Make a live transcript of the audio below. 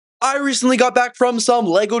I recently got back from some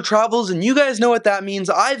LEGO travels, and you guys know what that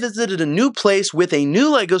means. I visited a new place with a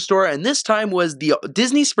new LEGO store, and this time was the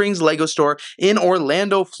Disney Springs LEGO store in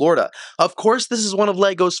Orlando, Florida. Of course, this is one of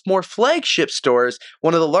LEGO's more flagship stores,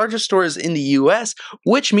 one of the largest stores in the US,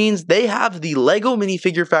 which means they have the LEGO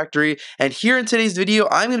Minifigure Factory, and here in today's video,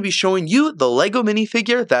 I'm going to be showing you the LEGO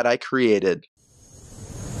minifigure that I created.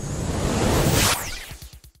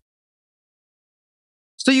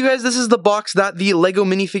 So you guys, this is the box that the LEGO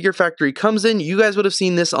Minifigure Factory comes in. You guys would have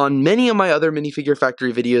seen this on many of my other Minifigure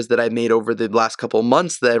Factory videos that I've made over the last couple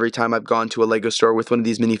months, that every time I've gone to a LEGO store with one of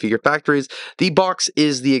these minifigure factories, the box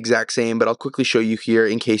is the exact same, but I'll quickly show you here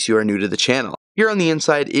in case you are new to the channel. Here on the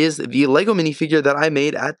inside is the LEGO minifigure that I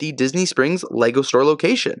made at the Disney Springs LEGO store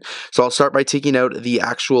location. So I'll start by taking out the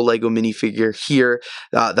actual LEGO minifigure here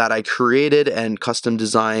that I created and custom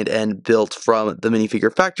designed and built from the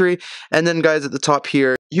Minifigure Factory. And then guys, at the top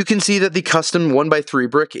here, you can see that the custom 1x3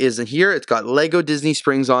 brick is in here. It's got LEGO Disney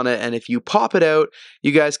Springs on it, and if you pop it out,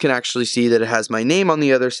 you guys can actually see that it has my name on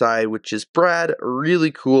the other side, which is Brad. A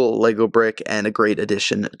really cool LEGO brick and a great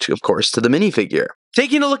addition, of course, to the minifigure.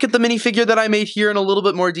 Taking a look at the minifigure that I made here in a little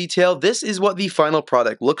bit more detail, this is what the final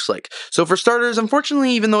product looks like. So for starters,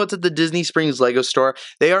 unfortunately, even though it's at the Disney Springs LEGO store,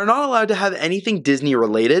 they are not allowed to have anything Disney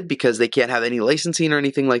related because they can't have any licensing or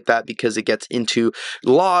anything like that because it gets into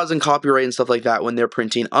laws and copyright and stuff like that when they're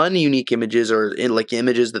printing ununique images or like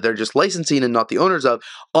images that they're just licensing and not the owners of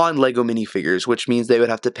on LEGO minifigures, which means they would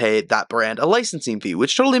have to pay that brand a licensing fee,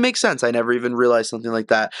 which totally makes sense. I never even realized something like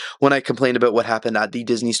that when I complained about what happened at the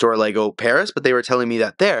Disney store LEGO Paris, but they were telling me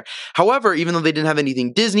that there. However, even though they didn't have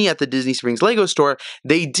anything Disney at the Disney Springs LEGO store,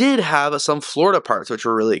 they did have some Florida parts, which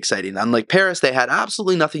were really exciting. Unlike Paris, they had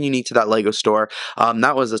absolutely nothing unique to that LEGO store.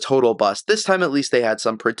 That was a total bust. This time, at least, they had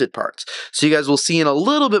some printed parts. So you guys will see in a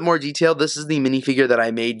little bit more detail, this is the minifigure that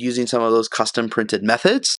I made using some of those custom printed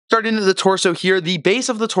methods. Starting at the torso here, the base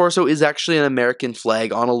of the torso is actually an American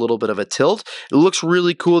flag on a little bit of a tilt. It looks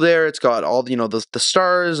really cool there. It's got all, the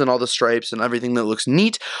stars and all the stripes and everything that looks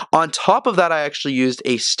neat. On top of that, I actually used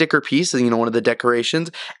a sticker piece, one of the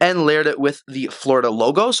decorations, and layered it with the Florida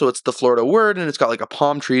logo. So it's the Florida word, and it's got like a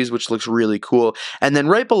palm trees, which looks really cool. And then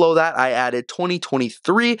right below that, I added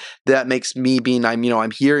 2023. That makes me being,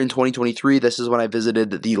 I'm here in 2023. This is when I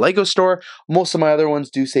visited the LEGO store. Most of my other ones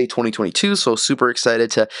do say 2022, so super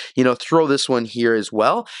excited to, throw this one here as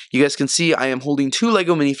well. You guys can see I am holding two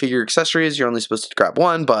LEGO minifigure accessories. You're only supposed to grab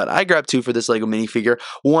one, but I grabbed two for this LEGO minifigure.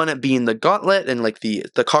 One being the gauntlet and like the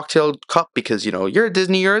cocktail cup, because, you're at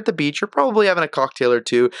Disney, you're at the beach, you're probably having a cocktail or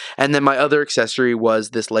two. And then my other accessory was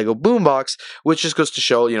this LEGO boombox, which just goes to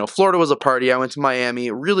show, Florida was a party. I went to Miami,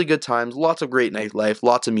 really good times, lots of great nightlife,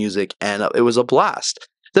 lots of music, and it was a blast.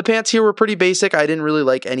 The pants here were pretty basic. I didn't really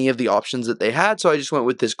like any of the options that they had, so I just went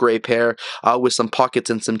with this gray pair with some pockets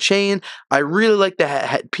and some chain. I really like the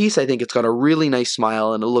headpiece. I think it's got a really nice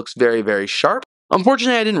smile and it looks very, very sharp.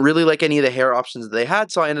 Unfortunately, I didn't really like any of the hair options that they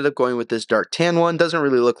had, so I ended up going with this dark tan one. Doesn't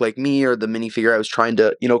really look like me or the minifigure I was trying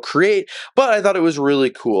to, create, but I thought it was really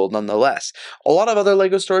cool nonetheless. A lot of other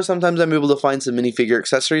LEGO stores, sometimes I'm able to find some minifigure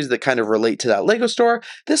accessories that kind of relate to that LEGO store.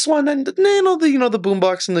 This one, and the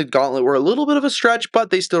boombox and the gauntlet were a little bit of a stretch, but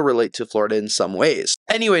they still relate to Florida in some ways.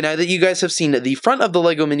 Anyway, now that you guys have seen the front of the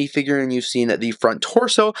LEGO minifigure and you've seen the front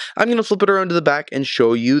torso, I'm going to flip it around to the back and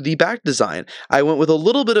show you the back design. I went with a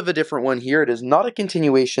little bit of a different one here. It is not a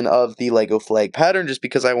continuation of the LEGO flag pattern just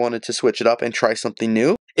because I wanted to switch it up and try something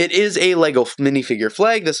new. It is a LEGO minifigure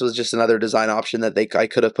flag. This was just another design option that I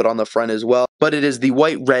could have put on the front as well. But it is the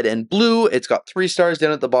white, red, and blue. It's got 3 stars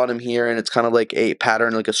down at the bottom here, and it's kind of like a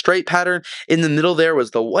pattern, like a stripe pattern. In the middle there was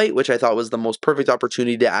the white, which I thought was the most perfect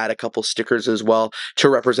opportunity to add a couple stickers as well to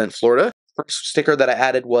represent Florida. First sticker that I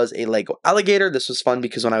added was a LEGO alligator. This was fun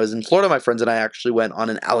because when I was in Florida, my friends and I actually went on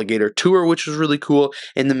an alligator tour, which was really cool.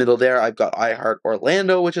 In the middle there, I've got I Heart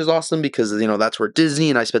Orlando, which is awesome because, that's where Disney,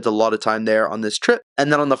 and I spent a lot of time there on this trip. And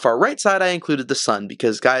then on the far right side, I included the sun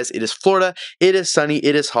because, guys, it is Florida, it is sunny,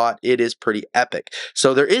 it is hot, it is pretty epic.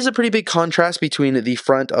 So there is a pretty big contrast between the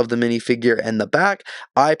front of the minifigure and the back.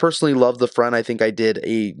 I personally love the front. I think I did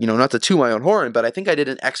not to toot my own horn, but I think I did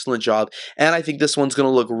an excellent job. And I think this one's going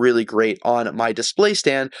to look really great on my display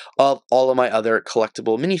stand of all of my other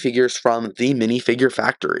collectible minifigures from the Minifigure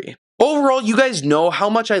Factory. Overall, you guys know how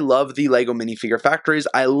much I love the LEGO minifigure factories.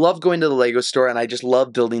 I love going to the LEGO store and I just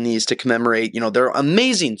love building these to commemorate, they're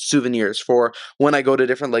amazing souvenirs for when I go to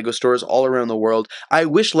different LEGO stores all around the world. I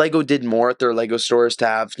wish LEGO did more at their LEGO stores to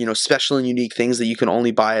have, special and unique things that you can only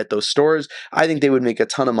buy at those stores. I think they would make a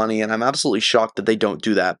ton of money and I'm absolutely shocked that they don't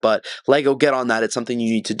do that. But LEGO, get on that. It's something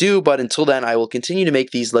you need to do. But until then, I will continue to make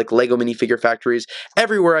these like LEGO minifigure factories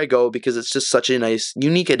everywhere I go because it's just such a nice,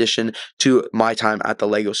 unique addition to my time at the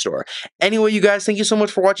LEGO store. Anyway, you guys, thank you so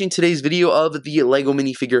much for watching today's video of the LEGO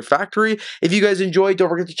minifigure factory. If you guys enjoyed, don't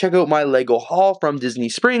forget to check out my LEGO haul from Disney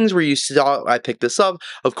Springs where you saw I picked this up.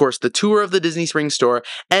 Of course, the tour of the Disney Springs store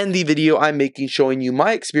and the video I'm making showing you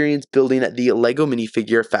my experience building at the LEGO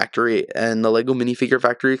minifigure factory and the LEGO minifigure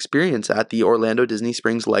factory experience at the Orlando Disney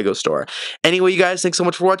Springs LEGO store. Anyway, you guys, thanks so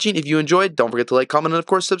much for watching. If you enjoyed, don't forget to like, comment, and of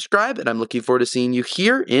course subscribe. And I'm looking forward to seeing you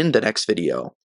here in the next video.